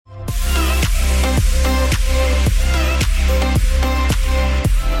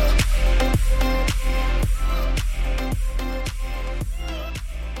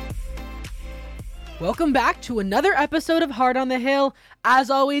Welcome back to another episode of Hart on the Hill. As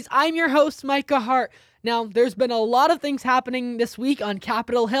always, I'm your host, Micah Hart. Now, there's been a lot of things happening this week on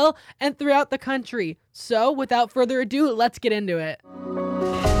Capitol Hill and throughout the country. So, without further ado, let's get into it.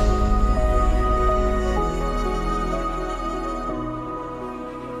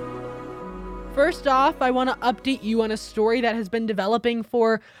 First off, I want to update you on a story that has been developing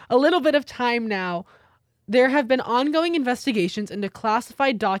for a little bit of time now. There have been ongoing investigations into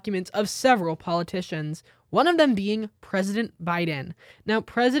classified documents of several politicians, one of them being President Biden. Now,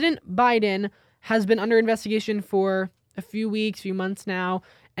 President Biden has been under investigation for a few months now,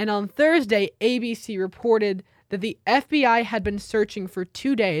 and on Thursday, ABC reported that the FBI had been searching for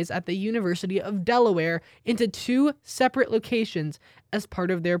 2 days at the University of Delaware into 2 separate locations as part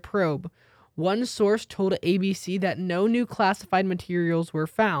of their probe. One source told ABC that no new classified materials were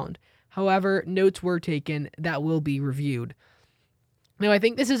found. However, notes were taken that will be reviewed. Now, I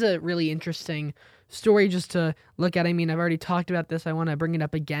think this is a really interesting story just to look at. I mean, I've already talked about this. I want to bring it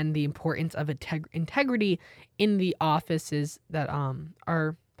up again, the importance of integrity in the offices that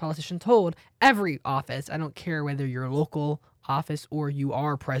our politicians hold. Every office, I don't care whether you're a local office or you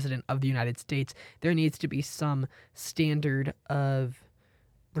are president of the United States, there needs to be some standard of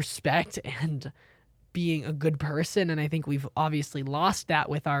respect and being a good person, and I think we've obviously lost that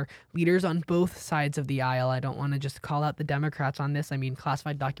with our leaders on both sides of the aisle. I don't want to just call out the Democrats on this. I mean,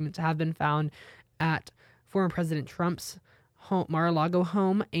 classified documents have been found at former President Trump's home, Mar-a-Lago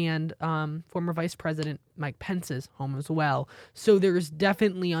home, and former Vice President Mike Pence's home as well. So there's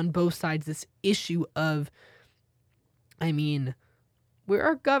definitely on both sides this issue of, I mean,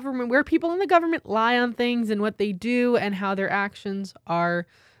 where people in the government lie on things and what they do and how their actions are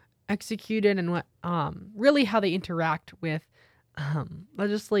executed and what really how they interact with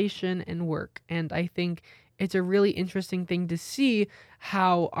legislation and work. And I think it's a really interesting thing to see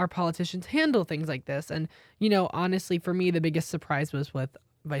how our politicians handle things like this. And, you know, honestly, for me, the biggest surprise was with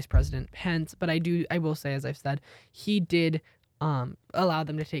Vice President Pence. But I will say, as I've said, he did allow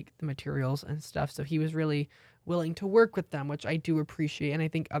them to take the materials and stuff. So he was really willing to work with them, which I do appreciate. And I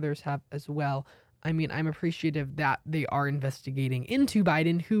think others have as well. I mean, I'm appreciative that they are investigating into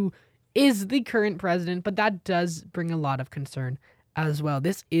Biden, who is the current president, but that does bring a lot of concern as well.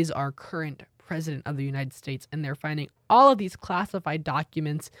 This is our current president of the United States, and they're finding all of these classified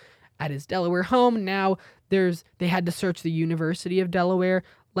documents at his Delaware home. Now, they had to search the University of Delaware.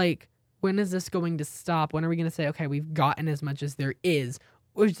 Like, when is this going to stop? When are we going to say, okay, we've gotten as much as there is?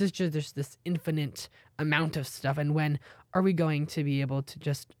 Or is this just there's this infinite amount of stuff? And when are we going to be able to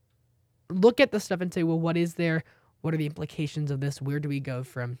just look at the stuff and say, well, what is there? What are the implications of this? Where do we go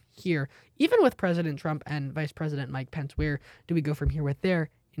from here? Even with President Trump and Vice President Mike Pence, where do we go from here with their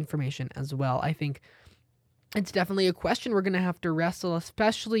information as well? I think it's definitely a question we're going to have to wrestle,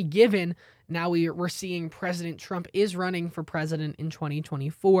 especially given now we're seeing President Trump is running for president in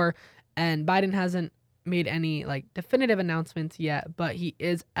 2024, and Biden hasn't made any definitive announcements yet, but he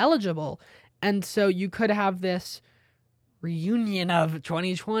is eligible. And so you could have this reunion of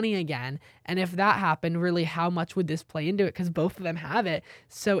 2020 again. And if that happened, really, how much would this play into it? Because both of them have it.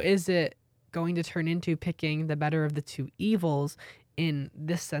 So is it going to turn into picking the better of the two evils in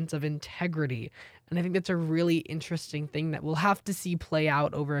this sense of integrity? And I think that's a really interesting thing that we'll have to see play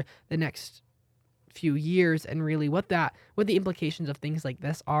out over the next few years, and really what the implications of things like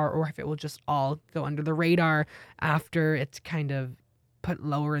this are, or if it will just all go under the radar after it's kind of put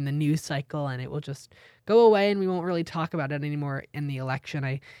lower in the news cycle and it will just go away and we won't really talk about it anymore in the election.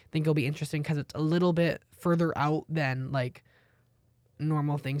 I think it'll be interesting because it's a little bit further out than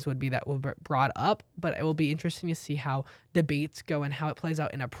normal things would be that will be brought up, but it will be interesting to see how debates go and how it plays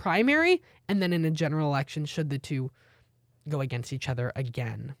out in a primary and then in a general election should the two go against each other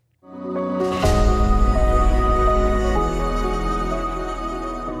again.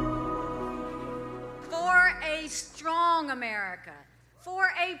 For a strong America,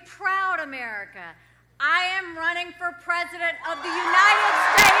 for a proud America, I am running for President of the United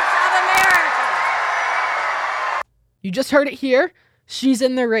States of America. You just heard it here. She's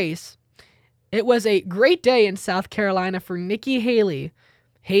in the race. It was a great day in South Carolina for Nikki Haley.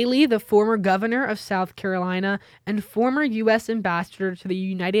 Haley, the former governor of South Carolina and former U.S. ambassador to the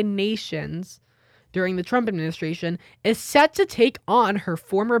United Nations during the Trump administration, is set to take on her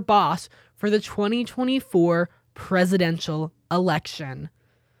former boss for the 2024 presidential election.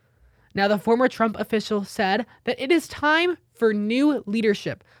 Now, the former Trump official said that it is time for new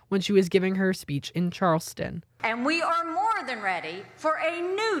leadership when she was giving her speech in Charleston. And we are more than ready for a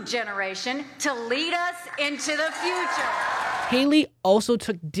new generation to lead us into the future. Haley also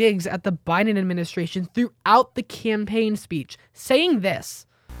took digs at the Biden administration throughout the campaign speech, saying this: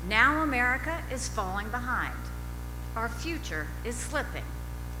 Now America is falling behind. Our future is slipping.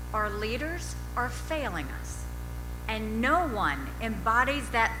 Our leaders are failing us. And no one embodies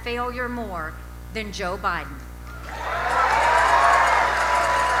that failure more than Joe Biden.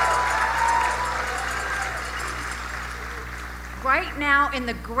 Right now, in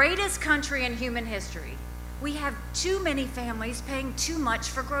the greatest country in human history, we have too many families paying too much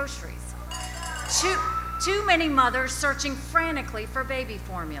for groceries. Too many mothers searching frantically for baby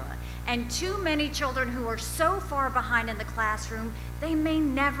formula, and too many children who are so far behind in the classroom they may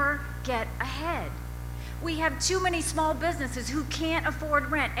never get ahead. We have too many small businesses who can't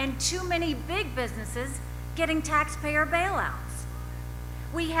afford rent, and too many big businesses getting taxpayer bailouts.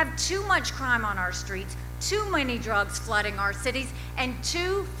 We have too much crime on our streets, too many drugs flooding our cities, and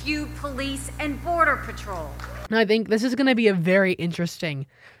too few police and border patrol. I think this is going to be a very interesting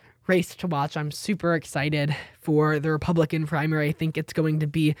race to watch. I'm super excited for the Republican primary. I think it's going to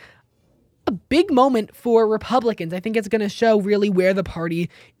be a big moment for Republicans. I think it's going to show really where the party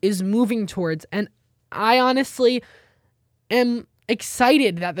is moving towards. And I honestly am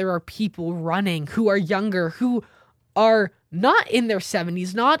excited that there are people running who are younger, who are not in their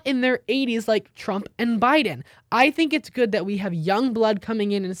 70s, not in their 80s like Trump and Biden. I think it's good that we have young blood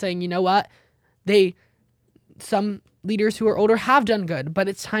coming in and saying, you know what, some leaders who are older have done good, but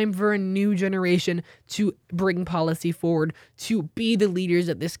it's time for a new generation to bring policy forward, to be the leaders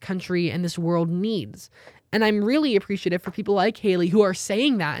that this country and this world needs. And I'm really appreciative for people like Haley who are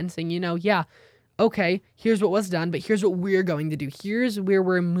saying that and saying, yeah, okay, here's what was done, but here's what we're going to do. Here's where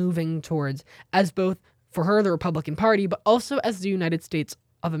we're moving towards, as both for her, the Republican Party, but also as the United States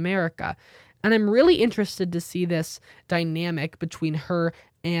of America. And I'm really interested to see this dynamic between her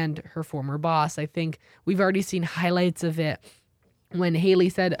and her former boss. I think we've already seen highlights of it when Haley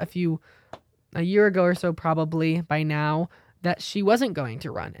said a year ago or so, probably by now, that she wasn't going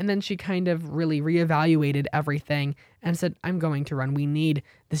to run. And then she kind of really reevaluated everything and said, I'm going to run. We need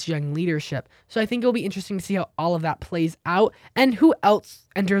this young leadership. So I think it'll be interesting to see how all of that plays out and who else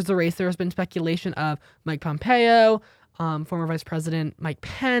enters the race. There's been speculation of Mike Pompeo, former Vice President Mike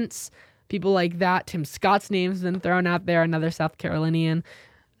Pence, people like that. Tim Scott's name's been thrown out there, another South Carolinian.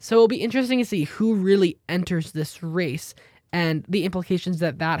 So it'll be interesting to see who really enters this race and the implications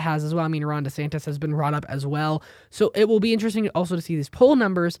that has as well. I mean, Ron DeSantis has been brought up as well. So it will be interesting also to see these poll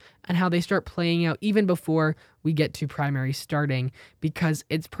numbers and how they start playing out even before we get to primary starting, because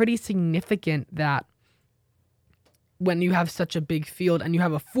it's pretty significant that when you have such a big field and you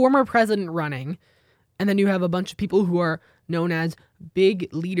have a former president running, and then you have a bunch of people who are known as big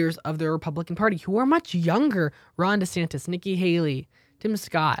leaders of the Republican Party who are much younger, Ron DeSantis, Nikki Haley, Tim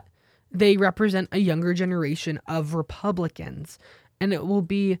Scott, they represent a younger generation of Republicans, and it will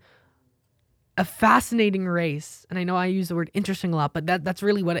be a fascinating race. And I know I use the word interesting a lot, but that's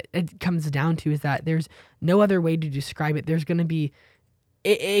really what it comes down to, is that there's no other way to describe it. There's going to be,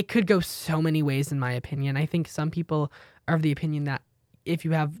 it could go so many ways in my opinion. I think some people are of the opinion that if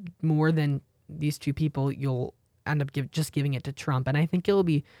you have more than these two people, you'll end up just giving it to Trump. And I think it'll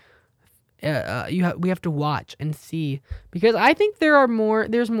be, we have to watch and see, because I think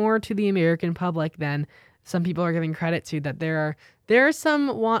there's more to the American public than some people are giving credit to, that there's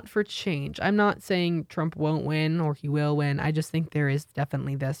some want for change. I'm not saying Trump won't win or he will win. I just think there is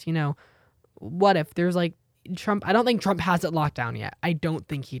definitely this, what if there's like Trump? I don't think Trump has it locked down yet. I don't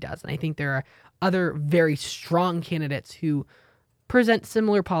think he does. And I think there are other very strong candidates who present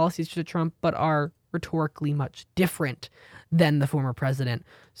similar policies to Trump, but are rhetorically much different than the former president.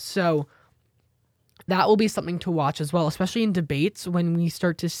 So that will be something to watch as well, especially in debates when we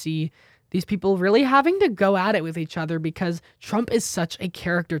start to see these people really having to go at it with each other, because Trump is such a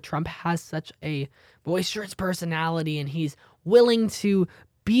character. Trump has such a boisterous personality, and he's willing to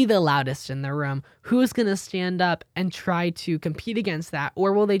be the loudest in the room. Who's going to stand up and try to compete against that,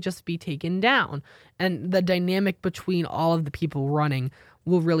 or will they just be taken down? And the dynamic between all of the people running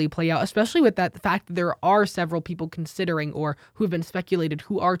will really play out, especially with the fact that there are several people considering or who have been speculated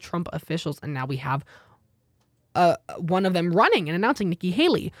who are Trump officials, and now we have one of them running and announcing, Nikki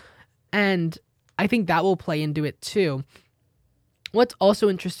Haley. And I think that will play into it too. What's also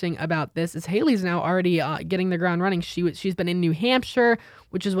interesting about this is Haley's now already getting the ground running. She's been in New Hampshire,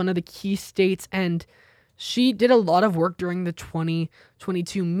 which is one of the key states, and she did a lot of work during the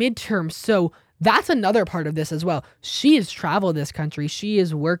 2022 midterms. So that's another part of this as well. She has traveled this country. She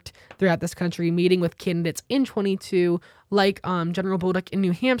has worked throughout this country, meeting with candidates in 22, like General Bolduc in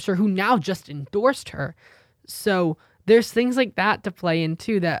New Hampshire, who now just endorsed her. So there's things like that to play in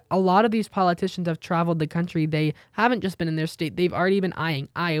too, that a lot of these politicians have traveled the country. They haven't just been in their state. They've already been eyeing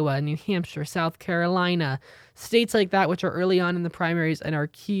Iowa, New Hampshire, South Carolina, states like that, which are early on in the primaries and are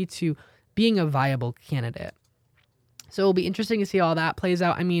key to being a viable candidate. So it'll be interesting to see how all that plays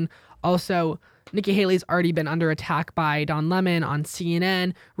out. I mean, also, Nikki Haley's already been under attack by Don Lemon on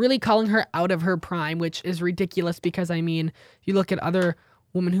CNN, really calling her out of her prime, which is ridiculous because, I mean, you look at other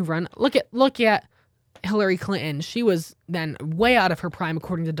women who run, look at Hillary Clinton. She was then way out of her prime,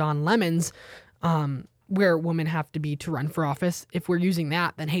 according to Don Lemon's, where women have to be to run for office. If we're using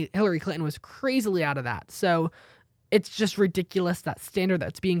that, then Hillary Clinton was crazily out of that. So it's just ridiculous, that standard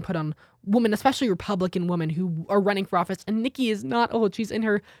that's being put on women, especially Republican women who are running for office. And Nikki is not old. She's in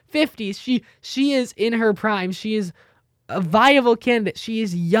her 50s. She is in her prime. She is a viable candidate. She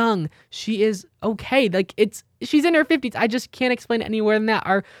is young. She is okay. She's in her 50s. I just can't explain it anywhere than that.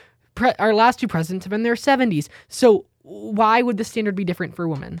 Our last two presidents have been in their 70s. So why would the standard be different for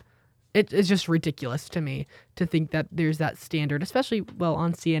women? It is just ridiculous to me to think that there's that standard, especially,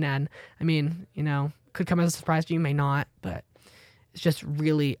 on CNN. I mean, could come as a surprise to you, may not, but it's just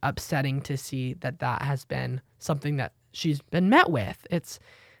really upsetting to see that has been something that she's been met with. It's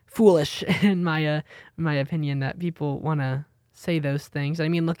foolish, in my opinion, that people want to say those things. I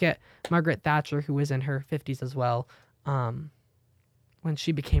mean, look at Margaret Thatcher, who was in her 50s as well, when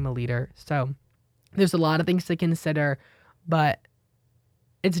she became a leader. So there's a lot of things to consider, but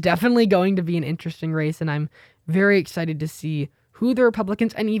it's definitely going to be an interesting race, and I'm very excited to see who the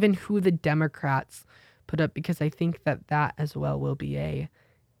Republicans and even who the Democrats put up, because I think that as well will be a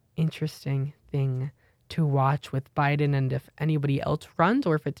interesting thing to watch with Biden, and if anybody else runs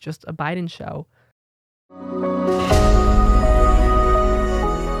or if it's just a Biden show.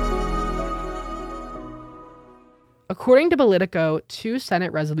 According to Politico, 2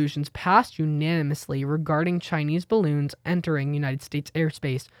 Senate resolutions passed unanimously regarding Chinese balloons entering United States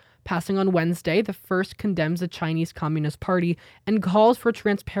airspace. Passing on Wednesday, the first condemns the Chinese Communist Party and calls for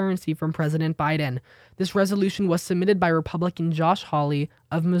transparency from President Biden. This resolution was submitted by Republican Josh Hawley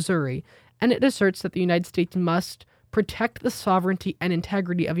of Missouri, and it asserts that the United States must protect the sovereignty and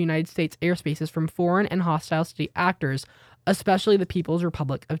integrity of United States airspaces from foreign and hostile state actors, especially the People's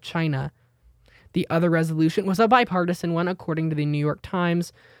Republic of China. The other resolution was a bipartisan one, according to the New York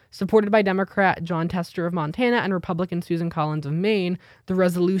Times. Supported by Democrat John Tester of Montana and Republican Susan Collins of Maine, the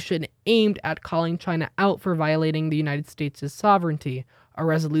resolution aimed at calling China out for violating the United States' sovereignty, a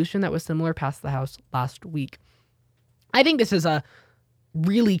resolution that was similar passed the House last week. I think this is a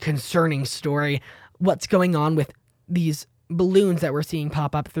really concerning story, what's going on with these balloons that we're seeing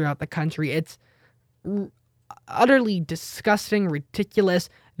pop up throughout the country. It's utterly disgusting, ridiculous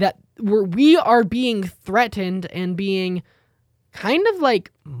that we are being threatened and being kind of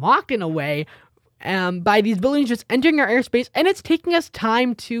mocked in a way by these balloons just entering our airspace, and it's taking us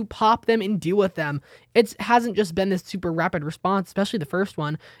time to pop them and deal with them. It hasn't just been this super rapid response, especially the first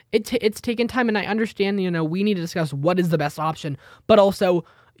one. It's taken time, and I understand, we need to discuss what is the best option, but also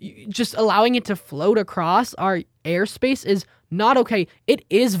just allowing it to float across our airspace is not okay. It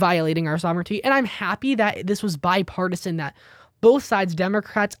is violating our sovereignty, and I'm happy that this was bipartisan, that both sides,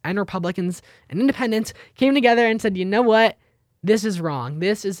 Democrats and Republicans and independents, came together and said, you know what? This is wrong.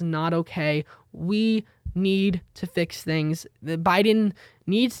 This is not okay. We need to fix things. Biden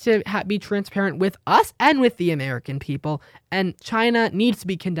needs to be transparent with us and with the American people, and China needs to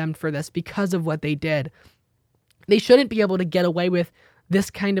be condemned for this because of what they did. They shouldn't be able to get away with this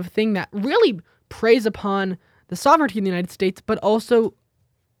kind of thing that really preys upon the sovereignty of the United States, but also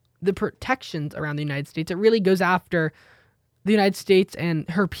the protections around the United States. It really goes after the United States and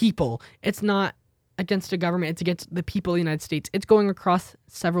her people. It's not against a government, it's against the people of the United States. It's going across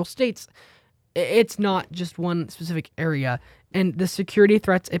several states. It's not just one specific area. And the security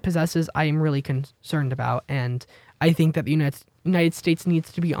threats it possesses, I am really concerned about. And I think that the United States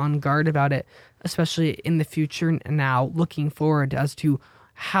needs to be on guard about it, especially in the future now, looking forward as to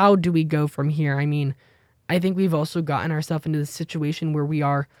how do we go from here. I mean, I think we've also gotten ourselves into this situation where we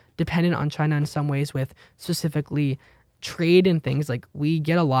are dependent on China in some ways, with specifically trade and things. Like, we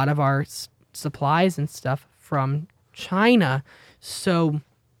get a lot of our supplies and stuff from China. So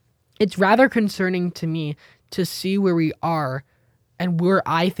it's rather concerning to me to see where we are and where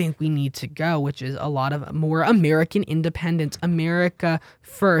I think we need to go, which is a lot of more American independence, America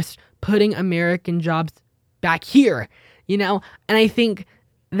first, putting American jobs back here, And I think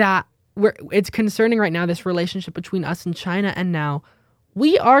that it's concerning right now, this relationship between us and China, and now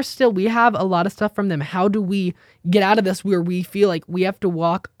we have a lot of stuff from them. How do we get out of this where we feel like we have to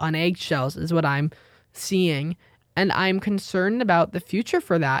walk on eggshells, is what I'm seeing. And I'm concerned about the future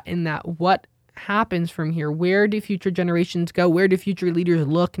for that, in that what happens from here? Where do future generations go? Where do future leaders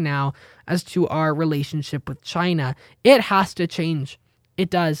look now as to our relationship with China? It has to change. It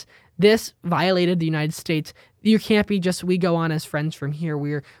does. This violated the United States. You can't be just, we go on as friends from here.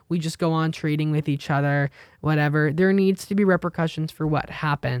 We just go on trading with each other, whatever. There needs to be repercussions for what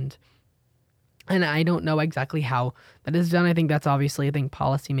happened. And I don't know exactly how that is done. I think that's obviously a thing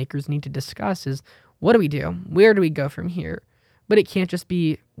policymakers need to discuss is, what do we do? Where do we go from here? But it can't just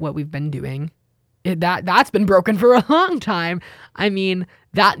be what we've been doing. That's been broken for a long time. I mean,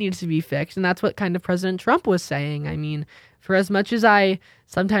 that needs to be fixed. And that's what kind of President Trump was saying. I mean, for as much as I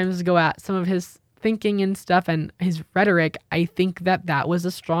sometimes go at some of his thinking and stuff and his rhetoric, I think that was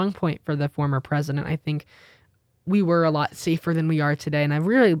a strong point for the former president. I think we were a lot safer than we are today. And I've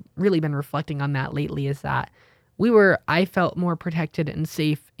really, really been reflecting on that lately, is that I felt more protected and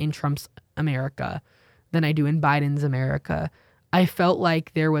safe in Trump's America than I do in Biden's America. I felt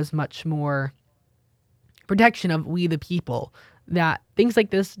like there was much more protection of we the people, that things like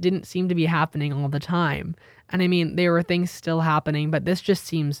this didn't seem to be happening all the time. And I mean, there were things still happening, but this just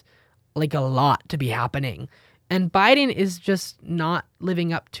seems like a lot to be happening. And Biden is just not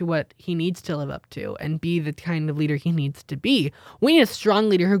living up to what he needs to live up to and be the kind of leader he needs to be. We need a strong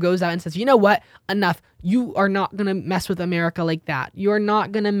leader who goes out and says, you know what? Enough. You are not going to mess with America like that. You are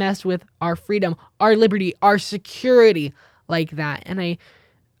not going to mess with our freedom, our liberty, our security like that. And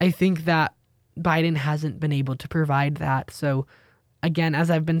I think that Biden hasn't been able to provide that. So again, as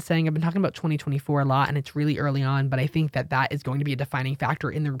I've been saying, I've been talking about 2024 a lot, and it's really early on, but I think that is going to be a defining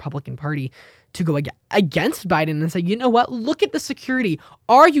factor in the Republican Party to go against Biden and say, you know what, look at the security.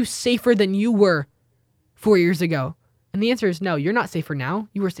 Are you safer than you were 4 years ago? And the answer is no, you're not safer now.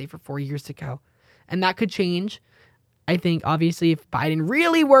 You were safer 4 years ago. And that could change. I think, obviously, if Biden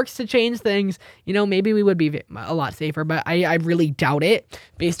really works to change things, maybe we would be a lot safer, but I really doubt it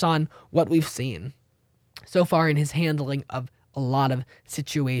based on what we've seen so far in his handling of a lot of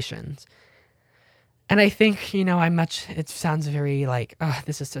situations. And I think, it sounds very like,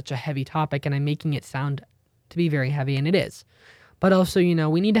 this is such a heavy topic, and I'm making it sound to be very heavy, and it is. But also,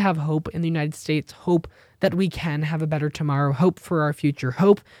 we need to have hope in the United States, hope that we can have a better tomorrow, hope for our future,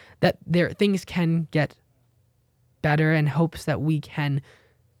 hope that things can get better, and hopes that we can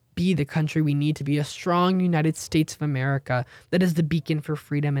be the country we need to be, a strong United States of America that is the beacon for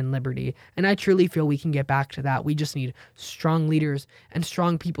freedom and liberty. And I truly feel we can get back to that. We just need strong leaders and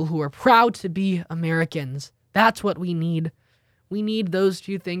strong people who are proud to be Americans. That's what we need. We need those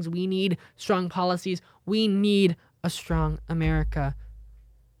two things. We need strong policies. We need a strong America.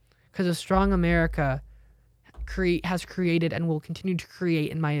 Because a strong America has created and will continue to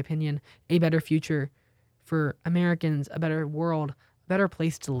create, in my opinion, a better future for Americans, a better world, better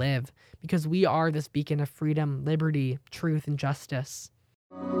place to live, because we are this beacon of freedom, liberty, truth, and justice.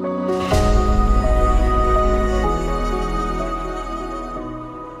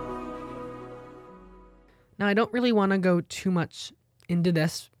 Now, I don't really want to go too much into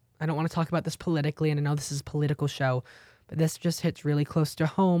this. I don't want to talk about this politically, and I know this is a political show, but this just hits really close to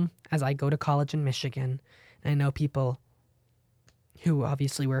home as I go to college in Michigan. And I know people who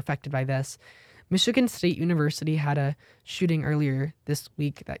obviously were affected by this. Michigan State University had a shooting earlier this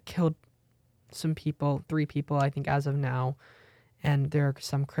week that killed some people, 3 people, I think, as of now, and there are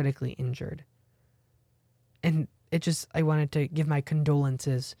some critically injured. And I wanted to give my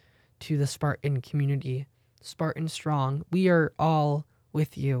condolences to the Spartan community. Spartan Strong, we are all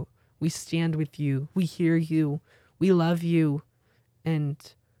with you. We stand with you. We hear you. We love you. And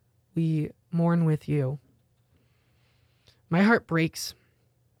we mourn with you. My heart breaks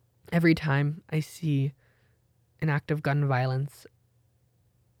every time I see an act of gun violence.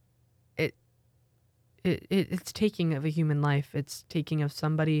 It's taking of a human life. It's taking of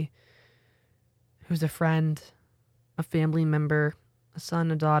somebody who's a friend, a family member, a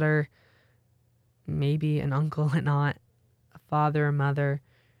son, a daughter, maybe an uncle, an aunt, a father, a mother.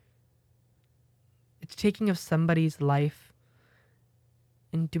 It's taking of somebody's life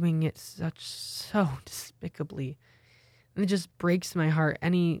and doing it so despicably. And it just breaks my heart.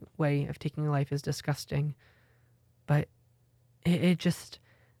 Any way of taking a life is disgusting. But it just,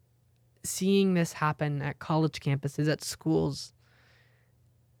 seeing this happen at college campuses, at schools,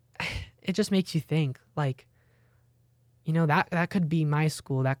 it just makes you think, like, that could be my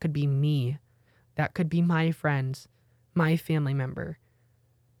school. That could be me. That could be my friends, my family member.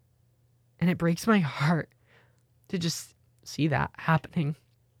 And it breaks my heart to just see that happening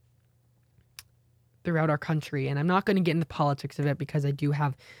throughout our country. And I'm not going to get into the politics of it because I do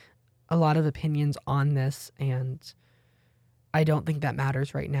have a lot of opinions on this, and I don't think that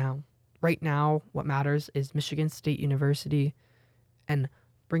matters right now. Right now, what matters is Michigan State University and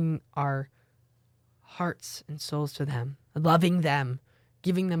bringing our hearts and souls to them, loving them,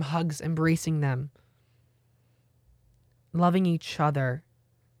 giving them hugs, embracing them, loving each other.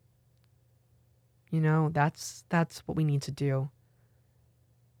 You know, that's what we need to do.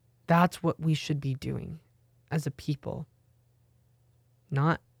 That's what we should be doing as a people.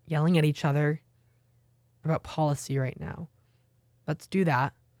 Not yelling at each other about policy right now. Let's do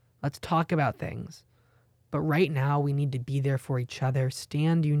that. Let's talk about things. But right now, we need to be there for each other.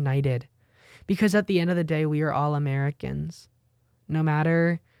 Stand united. Because at the end of the day, we are all Americans. No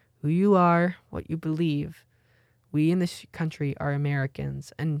matter who you are, what you believe, we in this country are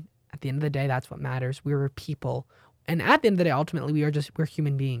Americans. And at the end of the day, that's what matters. We're a people. And at the end of the day, ultimately, we're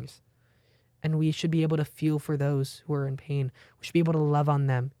human beings. And we should be able to feel for those who are in pain. We should be able to love on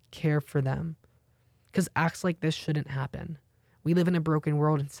them, care for them. Because acts like this shouldn't happen. We live in a broken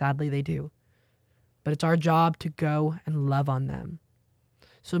world, and sadly they do. But it's our job to go and love on them.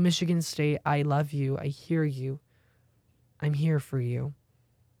 So Michigan State, I love you. I hear you. I'm here for you.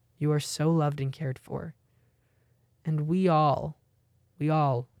 You are so loved and cared for. And we all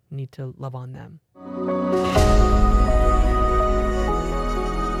need to love on them.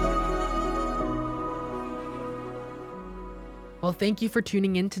 Well, thank you for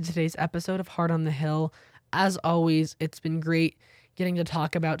tuning in to today's episode of Heart on the Hill. As always, it's been great getting to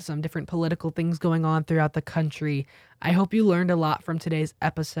talk about some different political things going on throughout the country. I hope you learned a lot from today's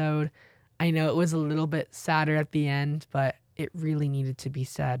episode. I know it was a little bit sadder at the end, but it really needed to be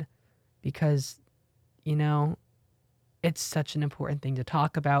said because, you know, it's such an important thing to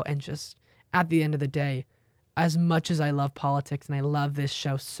talk about. And just at the end of the day, as much as I love politics and I love this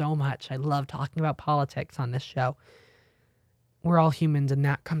show so much, I love talking about politics on this show, we're all humans, and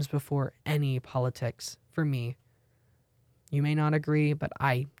that comes before any politics for me. You may not agree, but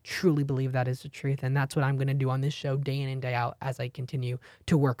I truly believe that is the truth, and that's what I'm going to do on this show day in and day out as I continue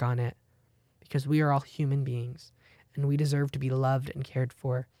to work on it, because we are all human beings, and we deserve to be loved and cared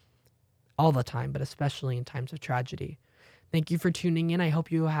for all the time, but especially in times of tragedy. Thank you for tuning in. I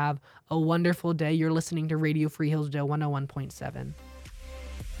hope you have a wonderful day. You're listening to Radio Free Hillsdale 101.7.